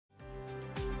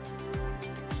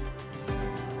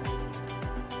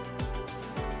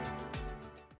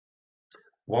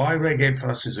why Reg A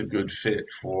Plus is a good fit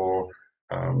for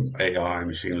AI,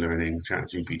 machine learning,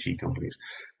 ChatGPT companies.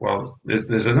 Well,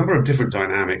 there's a number of different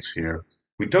dynamics here.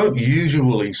 We don't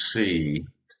usually see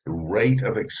the rate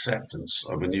of acceptance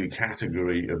of a new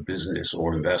category of business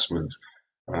or investment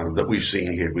that we've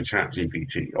seen here with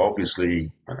ChatGPT.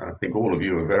 Obviously, I think all of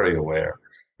you are very aware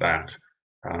that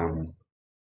um,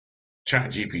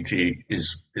 ChatGPT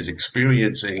is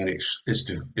experiencing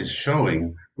is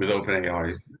showing with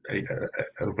OpenAI.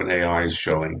 OpenAI is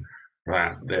showing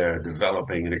that they're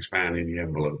developing and expanding the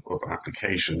envelope of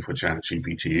application for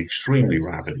ChatGPT extremely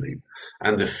rapidly,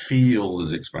 and the field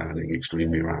is expanding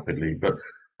extremely rapidly. But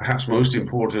perhaps most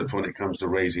important when it comes to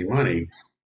raising money,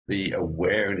 the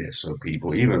awareness of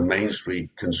people, even Main Street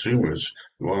consumers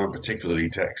who aren't particularly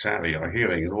tech savvy, are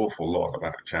hearing an awful lot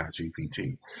about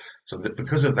ChatGPT. So that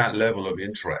because of that level of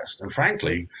interest, and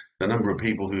frankly, the number of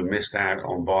people who missed out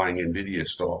on buying Nvidia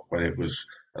stock when it was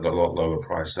at a lot lower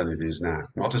price than it is now.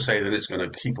 Not to say that it's going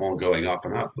to keep on going up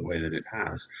and up the way that it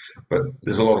has, but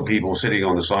there's a lot of people sitting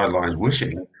on the sidelines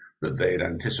wishing that they had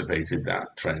anticipated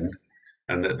that trend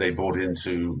and that they bought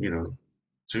into,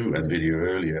 to Nvidia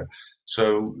earlier.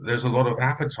 So there's a lot of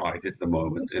appetite at the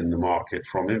moment in the market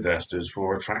from investors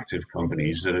for attractive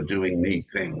companies that are doing neat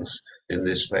things in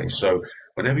this space. So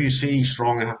whenever you see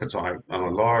strong appetite on a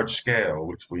large scale,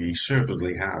 which we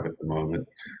certainly have at the moment,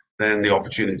 then the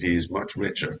opportunity is much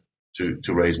richer to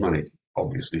raise money.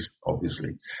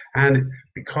 Obviously. And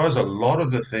because a lot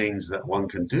of the things that one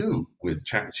can do with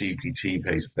chat GPT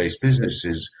based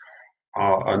businesses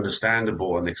are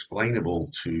understandable and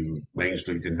explainable to Main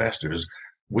Street investors,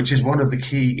 which is one of the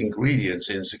key ingredients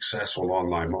in successful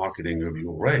online marketing of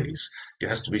your raise. It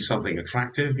has to be something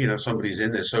attractive. Somebody's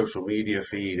in their social media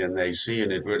feed and they see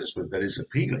an advertisement that is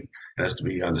appealing. It has to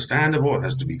be understandable, it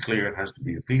has to be clear, it has to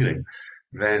be appealing.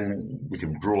 Then we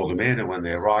can draw them in, and when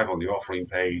they arrive on the offering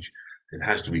page, it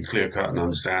has to be clear cut and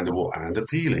understandable and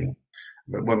appealing.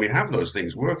 But when we have those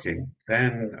things working,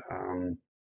 then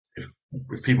if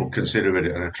if people consider it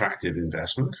an attractive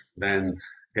investment, then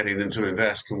getting them to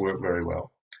invest can work very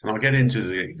well. And I'll get into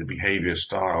the behavior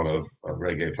style of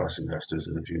Reg A Plus investors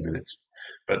in a few minutes.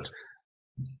 But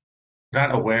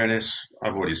that awareness,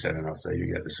 I've already said enough there.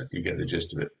 You get the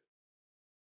gist of it.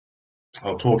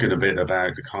 I'll talk in a bit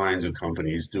about the kinds of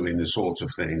companies doing the sorts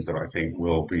of things that I think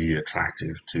will be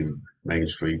attractive to Main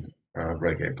Street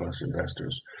Reg A Plus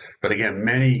investors. But again,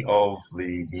 many of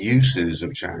the uses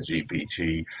of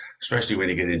ChatGPT, especially when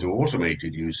you get into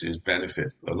automated uses,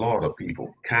 benefit a lot of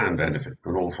people, can benefit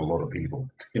an awful lot of people.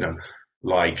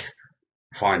 Like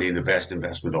finding the best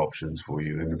investment options for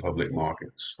you in the public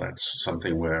markets. That's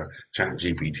something where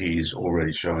ChatGPT is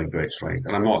already showing great strength.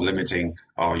 And I'm not limiting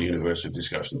our universe of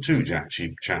discussion to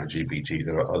ChatGPT.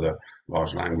 There are other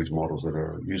large language models that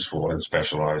are useful and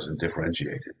specialized and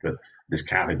differentiated, but this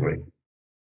category.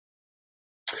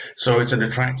 So it's an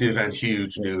attractive and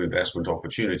huge new investment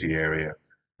opportunity area.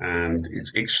 And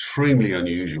it's extremely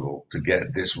unusual to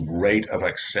get this rate of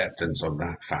acceptance of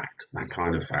that fact, that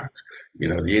kind of fact.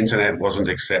 The internet wasn't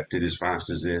accepted as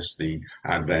fast as this. The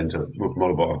advent of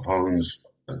mobile phones,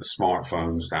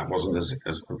 smartphones, that wasn't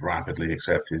as rapidly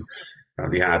accepted.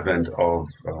 The advent of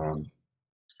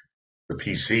the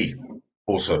PC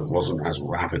also wasn't as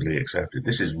rapidly accepted.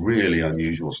 This is really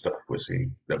unusual stuff we're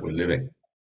seeing, that we're living.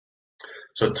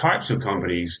 So types of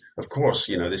companies, of course,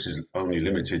 this is only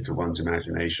limited to one's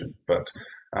imagination, but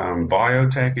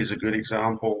biotech is a good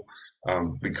example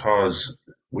because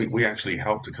we actually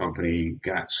helped a company,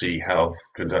 GATC Health,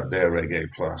 conduct their Reg A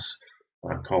Plus,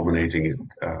 culminating it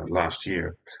last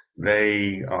year.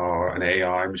 They are an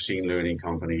AI machine learning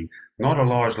company, not a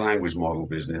large language model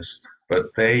business,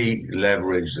 but they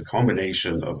leverage the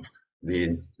combination of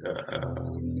using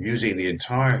the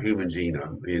entire human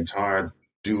genome, the entire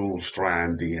dual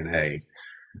strand DNA,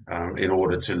 in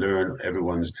order to learn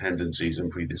everyone's tendencies and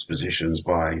predispositions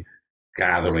by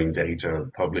gathering data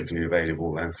publicly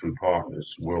available and through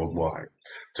partners worldwide,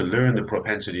 to learn the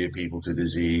propensity of people to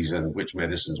disease and which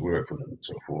medicines work for them and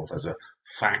so forth as a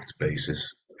fact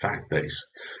base.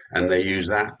 And they use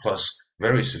that plus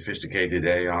very sophisticated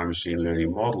AI machine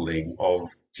learning modeling of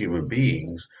human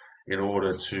beings in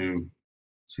order to,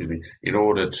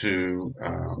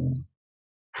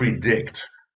 predict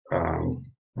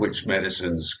which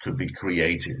medicines could be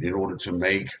created in order to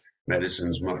make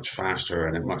medicines much faster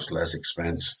and at much less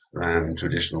expense than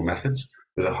traditional methods,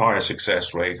 with a higher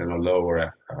success rate and a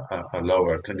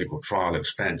lower clinical trial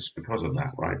expense because of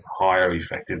that, right? Higher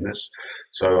effectiveness.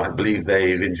 So I believe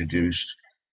they've introduced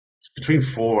between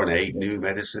 4 and 8 new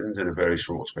medicines in a very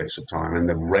short space of time, and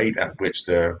the rate at which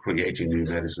they're creating new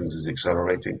medicines is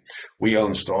accelerating. We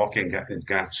own stock in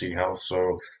Gatsy Health,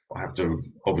 so I have to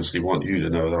obviously want you to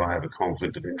know that I have a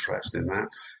conflict of interest in that.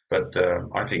 But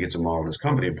I think it's a marvelous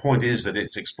company. The point is that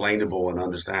it's explainable and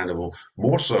understandable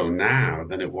more so now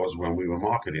than it was when we were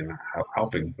marketing that,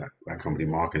 helping that company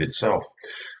market itself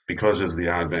because of the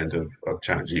advent of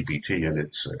ChatGPT and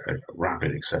its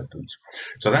rapid acceptance.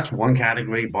 So that's one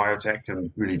category biotech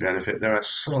can really benefit. There are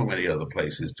so many other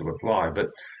places to apply, but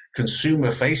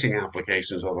consumer facing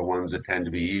applications are the ones that tend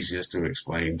to be easiest to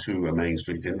explain to a Main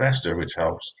Street investor, which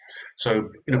helps. So,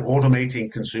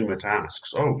 automating consumer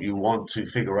tasks. Oh, you want to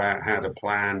figure out how to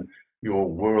plan your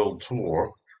world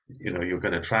tour. You're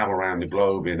going to travel around the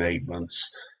globe in 8 months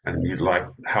and you'd like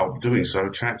help doing so.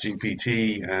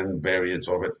 ChatGPT and variants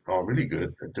of it are really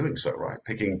good at doing so, right?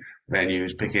 Picking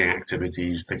venues, picking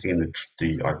activities, picking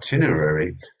the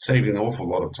itinerary, saving an awful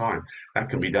lot of time. That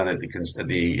can be done at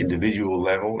the individual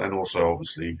level and also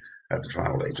obviously at the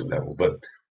travel agent level. But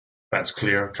that's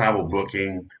clear. Travel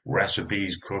booking,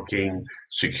 recipes, cooking,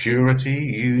 security,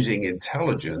 using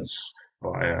intelligence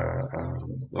via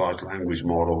large language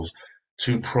models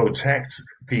to protect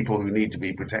people who need to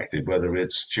be protected, whether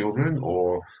it's children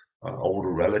or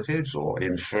older relatives or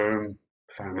infirm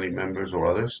family members or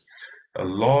others. A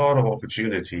lot of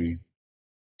opportunity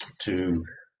to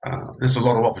there's a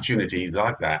lot of opportunity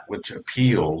like that which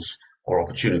appeals or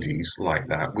opportunities like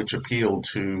that which appeal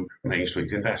to Main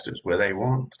Street investors where they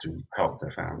want to help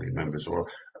their family members or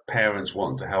parents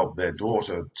want to help their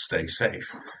daughter stay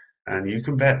safe. And you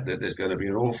can bet that there's going to be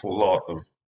an awful lot of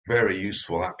very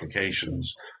useful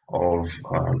applications of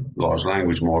large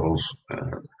language models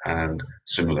and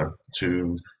similar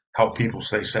to help people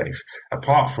stay safe.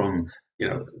 Apart from, you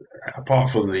know, apart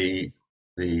from the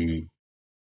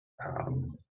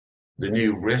um, the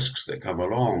new risks that come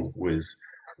along with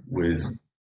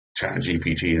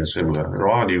ChatGPT and similar. There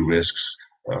are new risks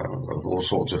of all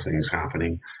sorts of things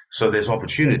happening. So there's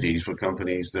opportunities for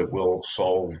companies that will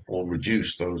solve or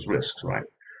reduce those risks, right?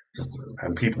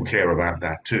 And people care about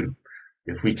that too.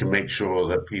 If we can make sure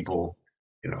that people,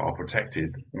 are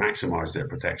protected, maximize their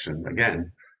protection,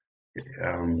 again,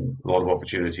 a lot of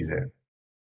opportunity there.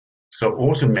 So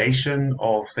automation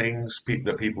of things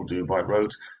that people do by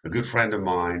rote. A good friend of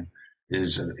mine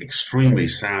is an extremely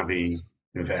savvy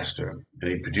investor,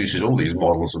 and he produces all these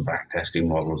models and backtesting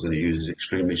models, and he uses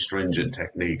extremely stringent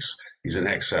techniques. He's an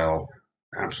Excel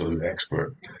absolute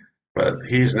expert, but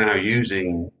he is now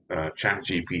using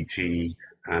ChatGPT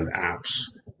and apps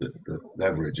that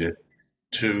leverage it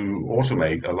to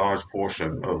automate a large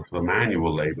portion of the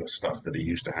manual labor stuff that he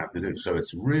used to have to do. So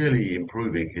it's really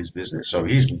improving his business. So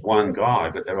he's one guy,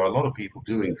 but there are a lot of people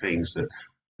doing things that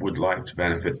would like to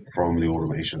benefit from the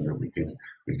automation that we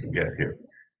can get here.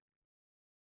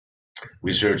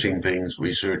 Researching things,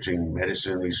 researching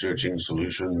medicine, researching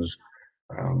solutions,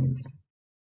 um,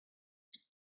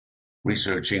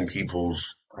 researching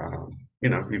people's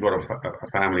you've got a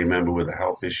family member with a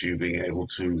health issue, being able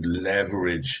to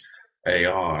leverage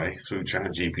AI through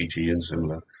ChatGPT and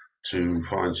similar to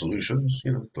find solutions.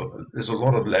 There's a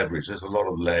lot of leverage, there's a lot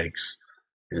of legs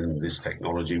in this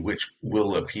technology, which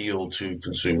will appeal to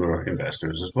consumer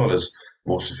investors as well as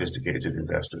more sophisticated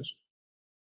investors.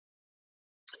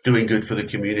 Doing good for the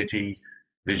community,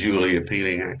 visually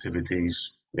appealing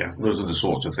activities. Yeah, those are the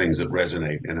sorts of things that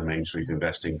resonate in a Main Street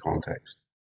investing context.